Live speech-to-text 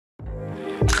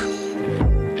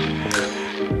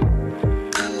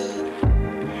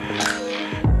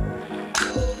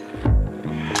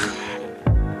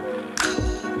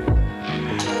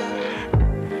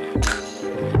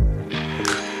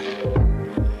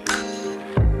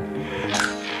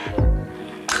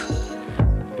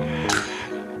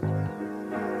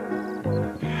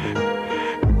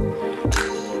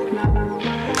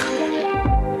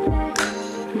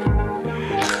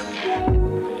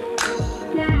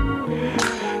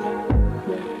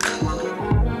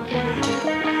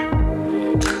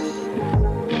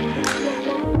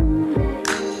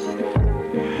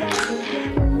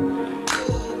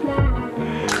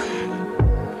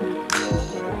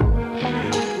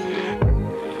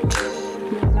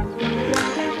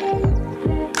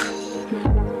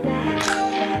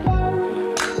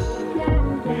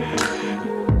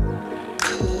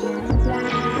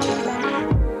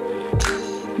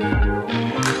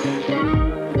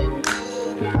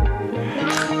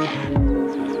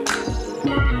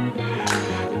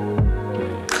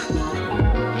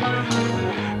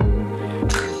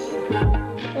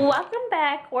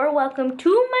welcome to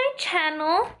my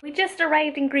channel. We just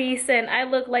arrived in Greece and I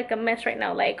look like a mess right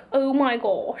now, like oh my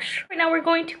gosh. Right now we're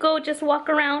going to go just walk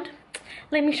around.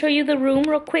 Let me show you the room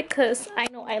real quick because I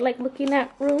know I like looking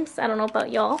at rooms. I don't know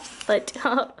about y'all, but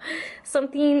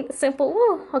something simple.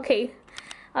 Ooh, okay,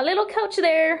 a little couch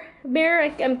there,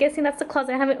 mirror. I'm guessing that's the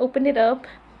closet. I haven't opened it up.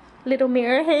 Little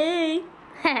mirror, hey.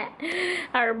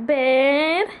 Our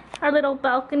bed, our little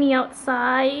balcony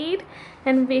outside,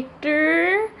 and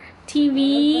Victor,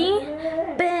 TV,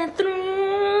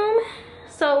 bathroom.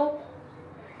 So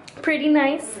pretty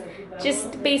nice,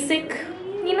 just basic,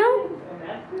 you know.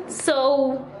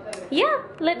 So yeah,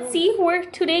 let's see where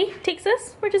today takes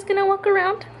us. We're just gonna walk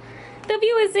around. The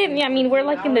view isn't, yeah, I mean, we're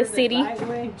like in the city,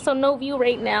 so no view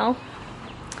right now,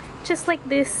 just like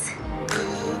this.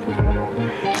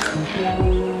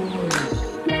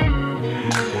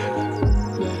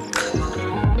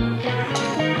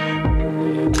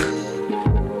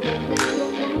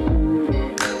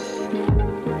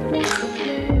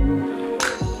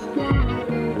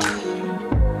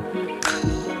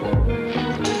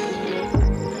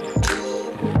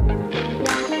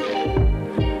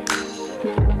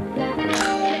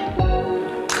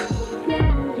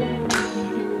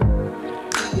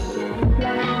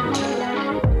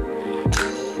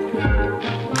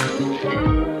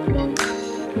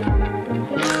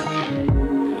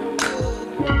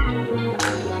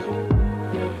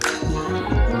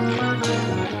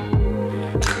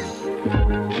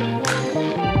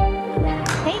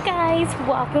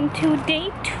 Welcome to day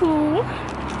 2.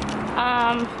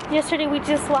 Yesterday we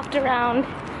just walked around.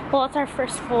 Well, it's our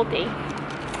first full day.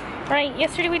 Right,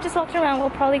 yesterday we just walked around. We'll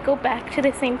probably go back to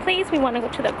the same place. We want to go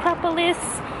to the Acropolis.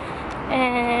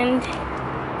 And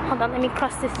hold on, let me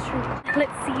cross this street.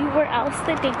 Let's see where else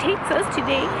the day takes us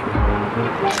today.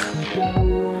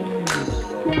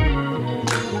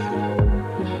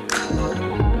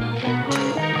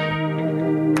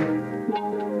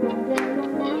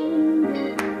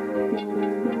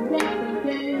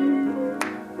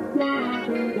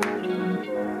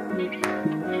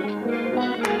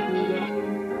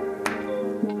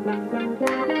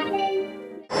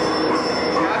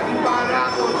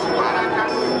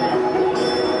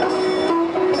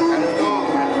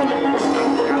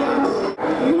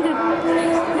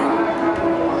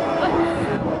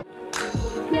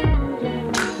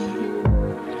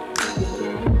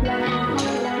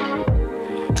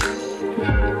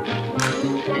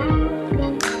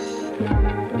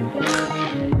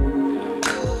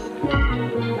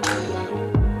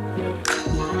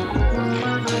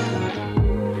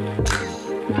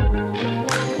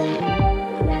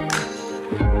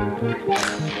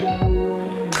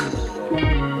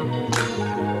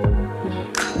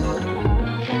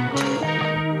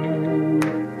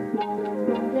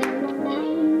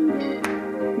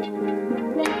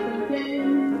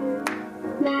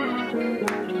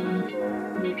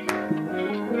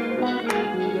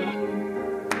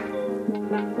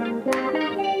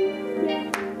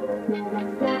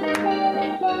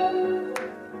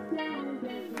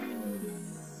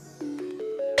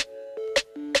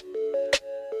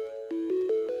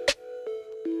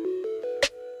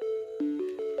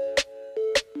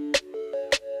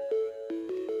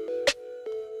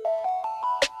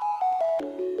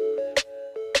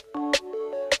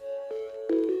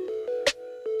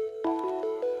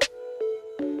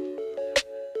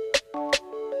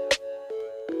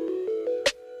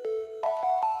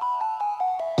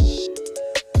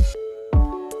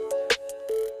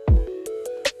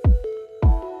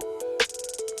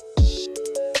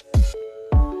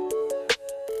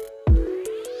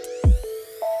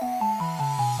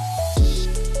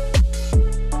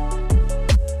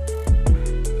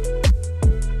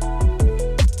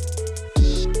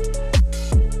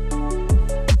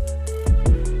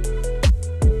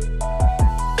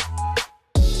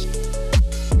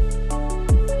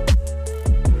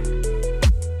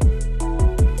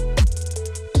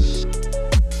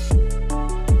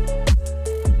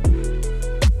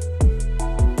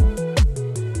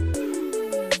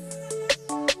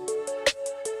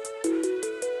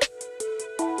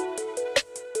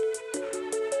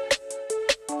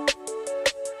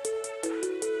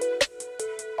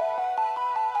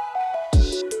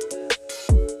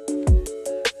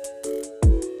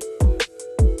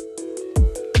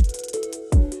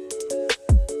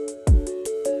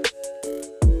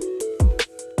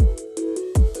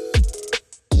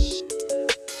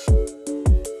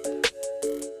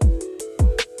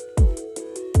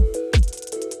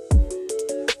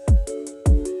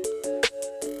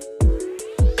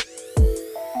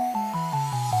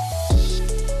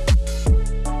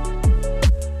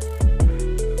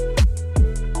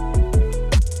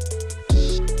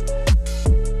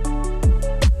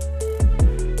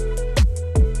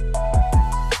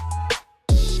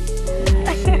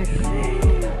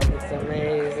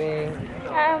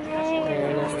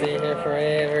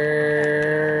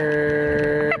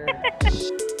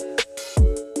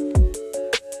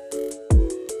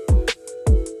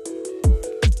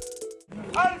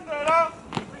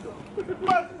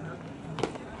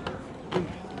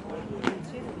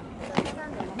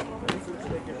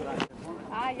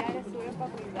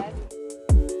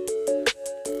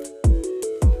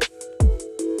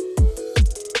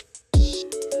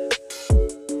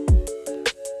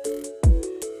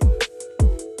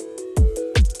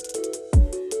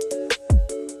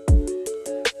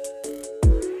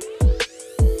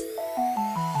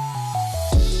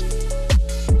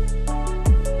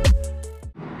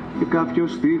 και κάποιο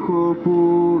στίχο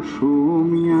που σου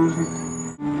μοιάζει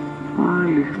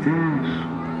πάλι χτες.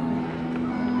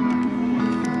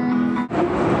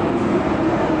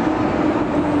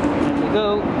 Go.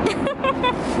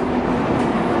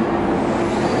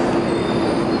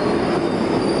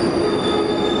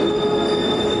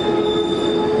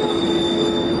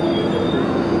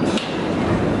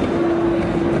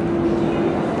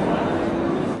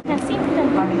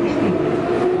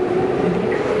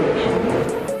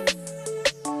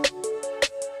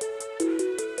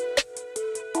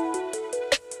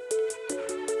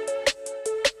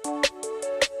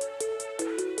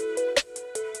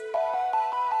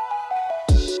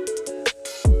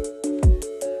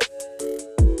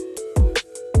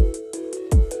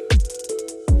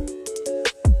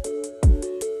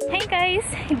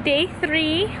 Day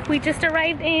 3, we just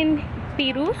arrived in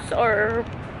Piraeus or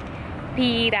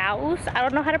Piraeus. I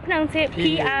don't know how to pronounce it.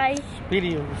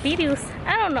 Piraeus.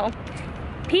 I don't know.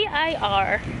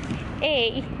 Piraeus.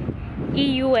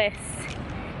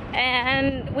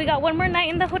 And we got one more night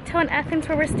in the hotel in Athens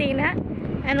where we're staying at.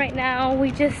 And right now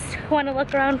we just want to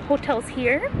look around hotels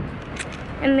here.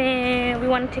 And then we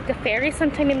want to take a ferry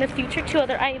sometime in the future to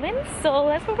other islands. So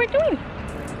that's what we're doing.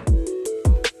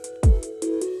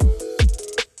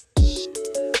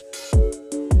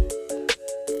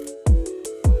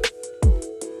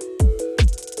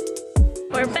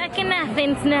 We're back in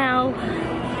Athens now.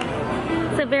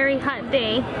 It's a very hot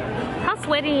day. How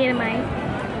sweaty am I?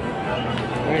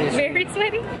 Very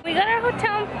sweaty. We got our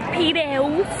hotel in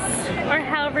Piraeus, or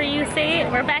however you say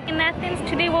it. We're back in Athens.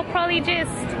 Today we'll probably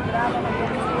just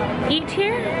eat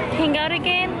here, hang out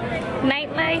again,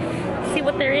 nightlife, see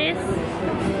what there is.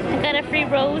 I got a free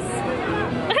rose.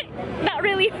 Not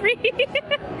really free.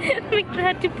 We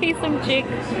had to pay some chick.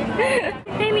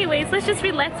 Anyways, let's just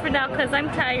relax for now because I'm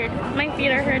tired. My feet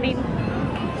are hurting.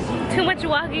 Too much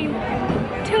walking.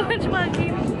 Too much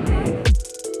walking.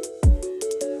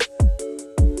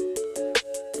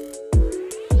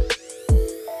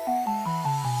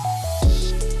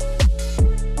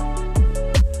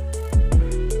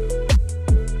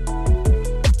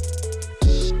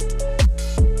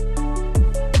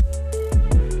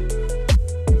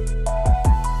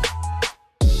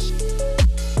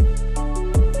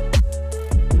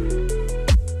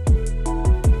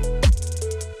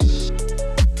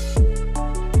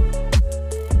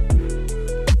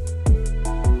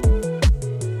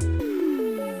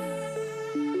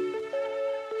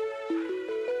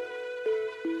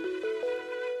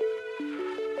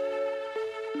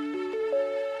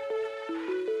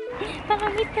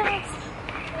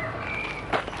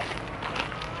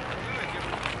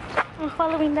 I'm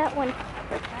following that one.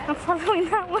 I'm following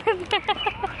that one.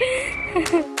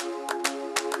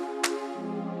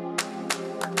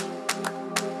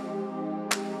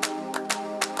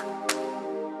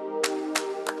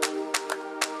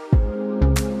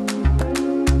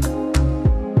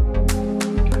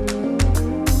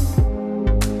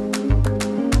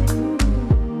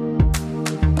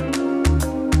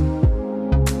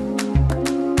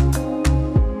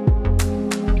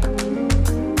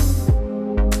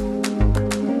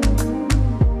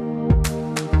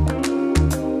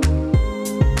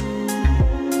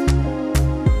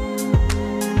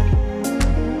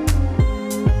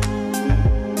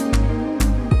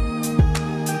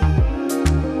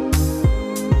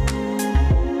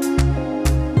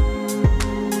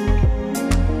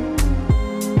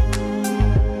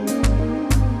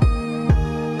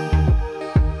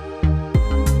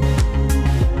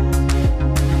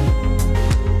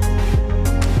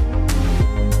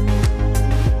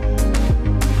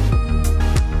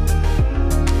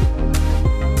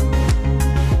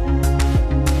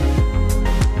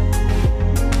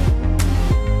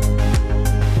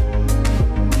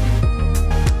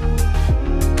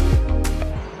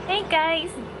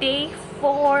 Day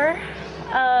 4.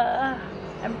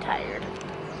 I'm tired.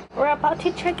 We're about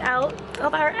to check out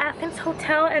of our Athens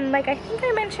hotel, and like I think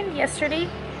I mentioned yesterday,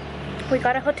 we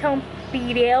got a hotel in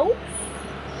Piraeus.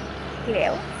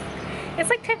 It's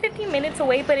like 10-15 minutes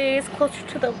away, but it is closer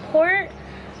to the port.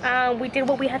 We did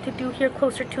what we had to do here,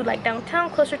 closer to like downtown,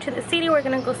 closer to the city. We're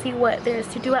gonna go see what there is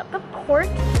to do at the port.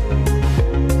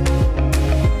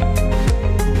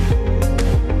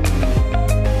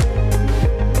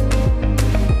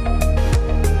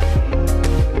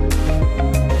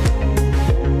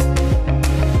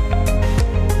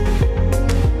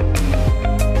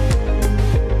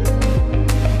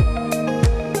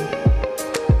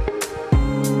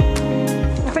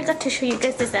 To show you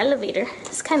guys this elevator.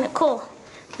 It's kind of cool.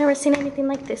 Never seen anything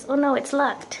like this. Oh no, it's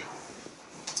locked.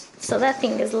 So that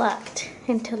thing is locked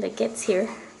until it gets here.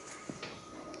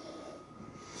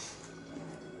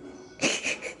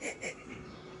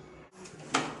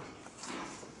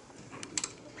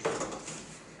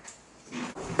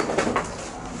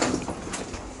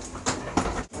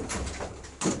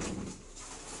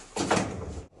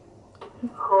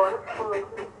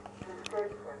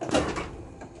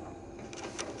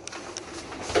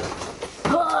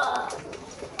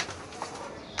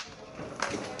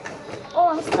 Oh,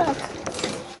 I'm stuck.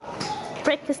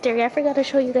 Breakfast area. I forgot to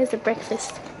show you guys the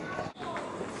breakfast.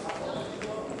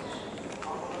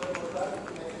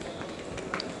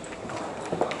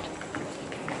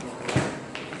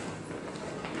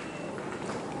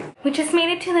 We just made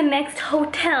it to the next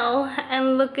hotel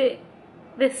and look at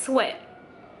this sweat.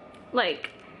 Like,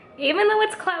 even though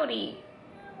it's cloudy,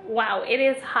 wow, it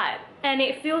is hot. And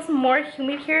it feels more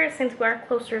humid here since we are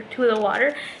closer to the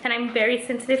water, and I'm very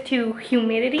sensitive to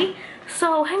humidity,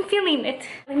 so I'm feeling it.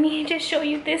 Let me just show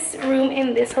you this room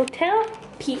in this hotel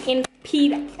in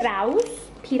Piraeus.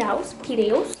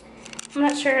 I'm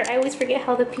not sure, I always forget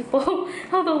how the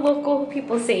local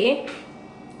people say it.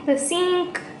 The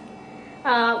sink,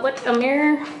 a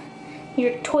mirror,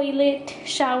 your toilet,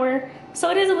 shower. So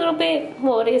it is a little bit,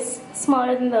 well, it is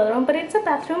smaller than the other one, but it's a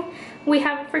bathroom. We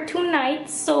have it for 2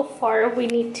 nights so far. We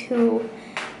need to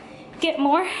get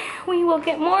more. We will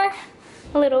get more.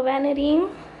 A little vanity,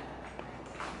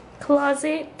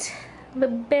 closet, the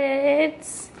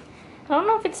beds. I don't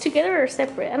know if it's together or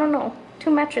separate. I don't know.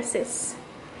 2 mattresses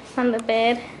on the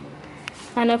bed.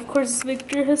 And of course,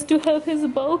 Victor has to have his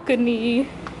balcony.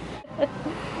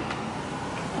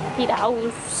 Big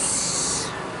house.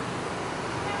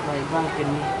 My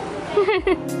balcony.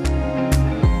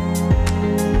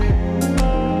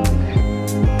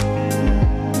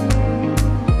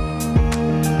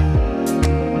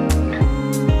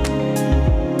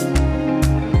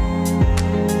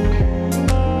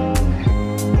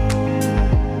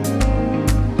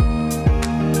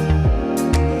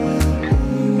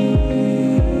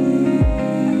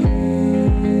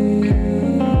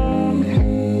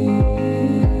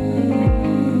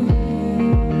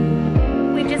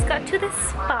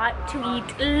 To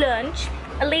eat lunch,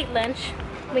 a late lunch.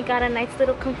 We got a nice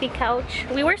little comfy couch.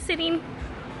 We were sitting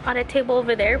on a table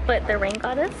over there, but the rain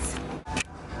got us.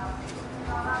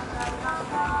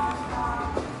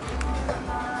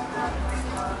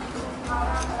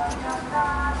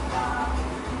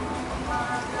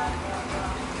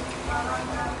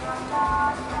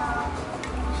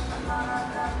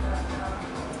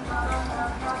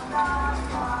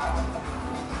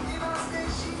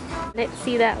 Let's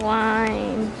see that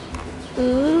wine.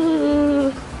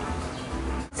 Ooh.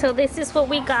 So this is what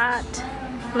we got.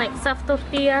 Like soft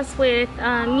tortillas with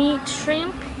meat,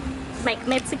 shrimp, like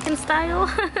Mexican style.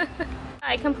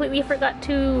 I completely forgot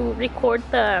to record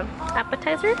the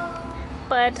appetizer,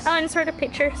 but I'll insert a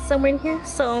picture somewhere in here.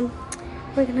 So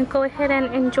we're gonna go ahead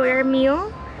and enjoy our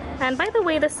meal. And by the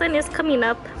way, the sun is coming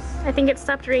up. I think it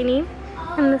stopped raining.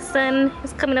 And the sun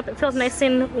is coming up. It feels nice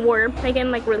and warm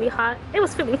again, like really hot. It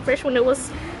was feeling fresh when it was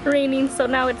raining, so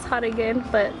now it's hot again.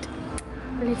 But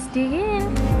let's dig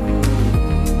in.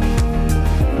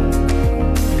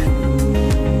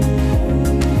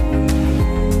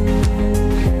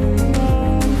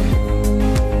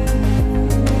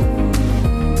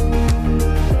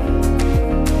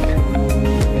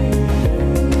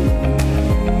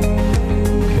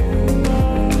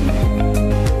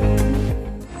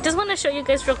 Show you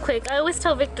guys real quick. I always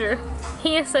tell Victor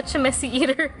he is such a messy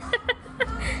eater.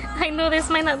 I know this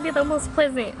might not be the most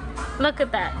pleasant. Look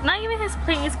at that. Not even his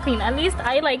plate is clean. At least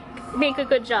I like make a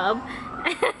good job.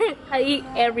 I eat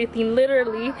everything,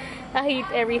 literally. I eat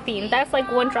everything. That's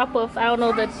like 1 drop of, I don't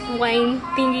know, the wine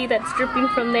thingy that's dripping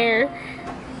from there.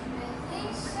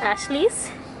 Ashley's,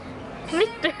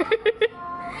 Victor.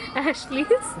 Ashley's,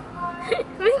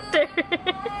 Victor.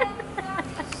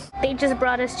 They just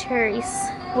brought us cherries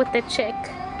with the chick.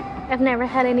 I've never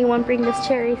had anyone bring us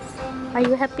cherries. Are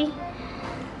you happy?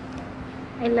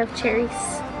 I love cherries.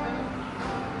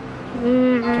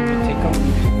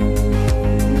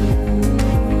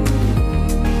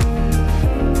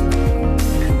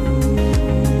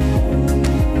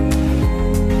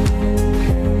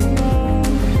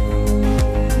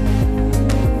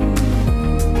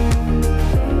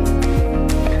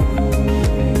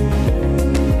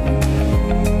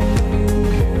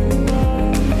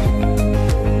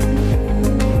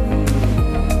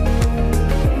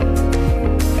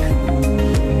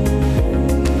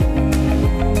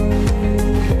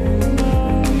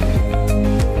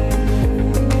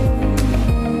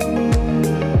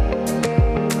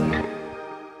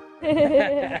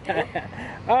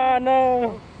 Oh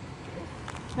no!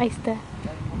 Ahí está.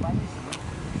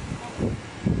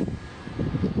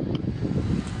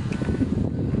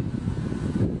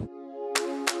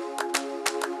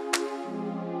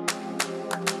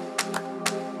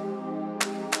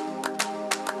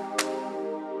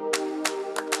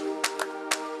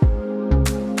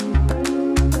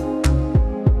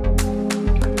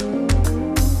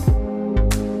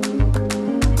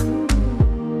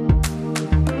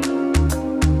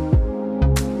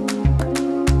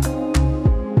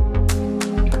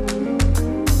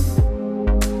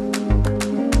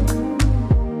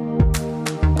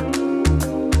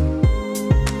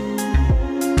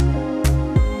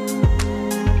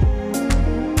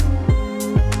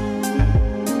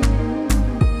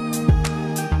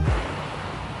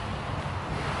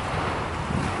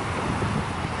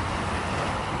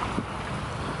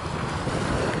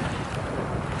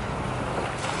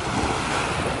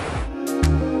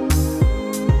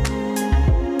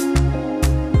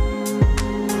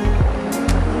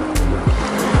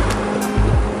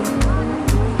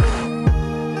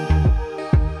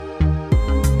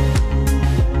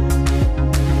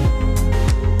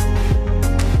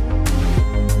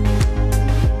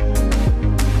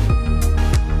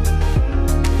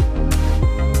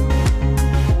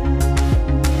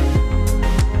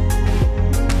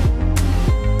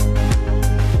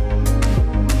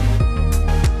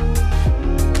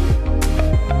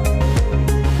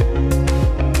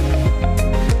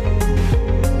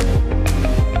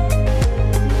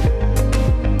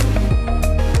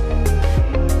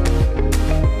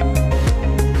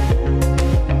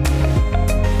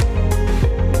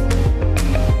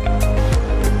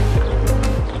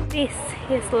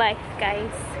 this life,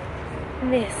 guys.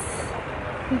 This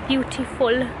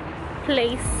beautiful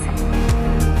place.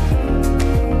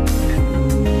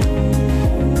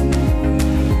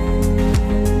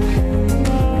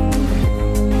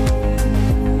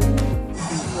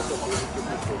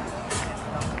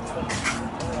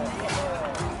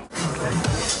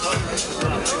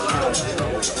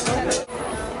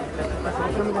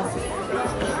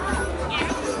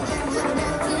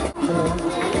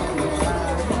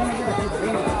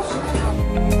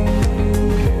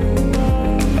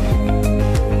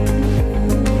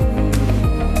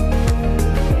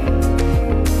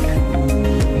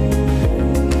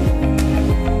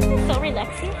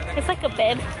 It's like a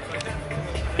bed.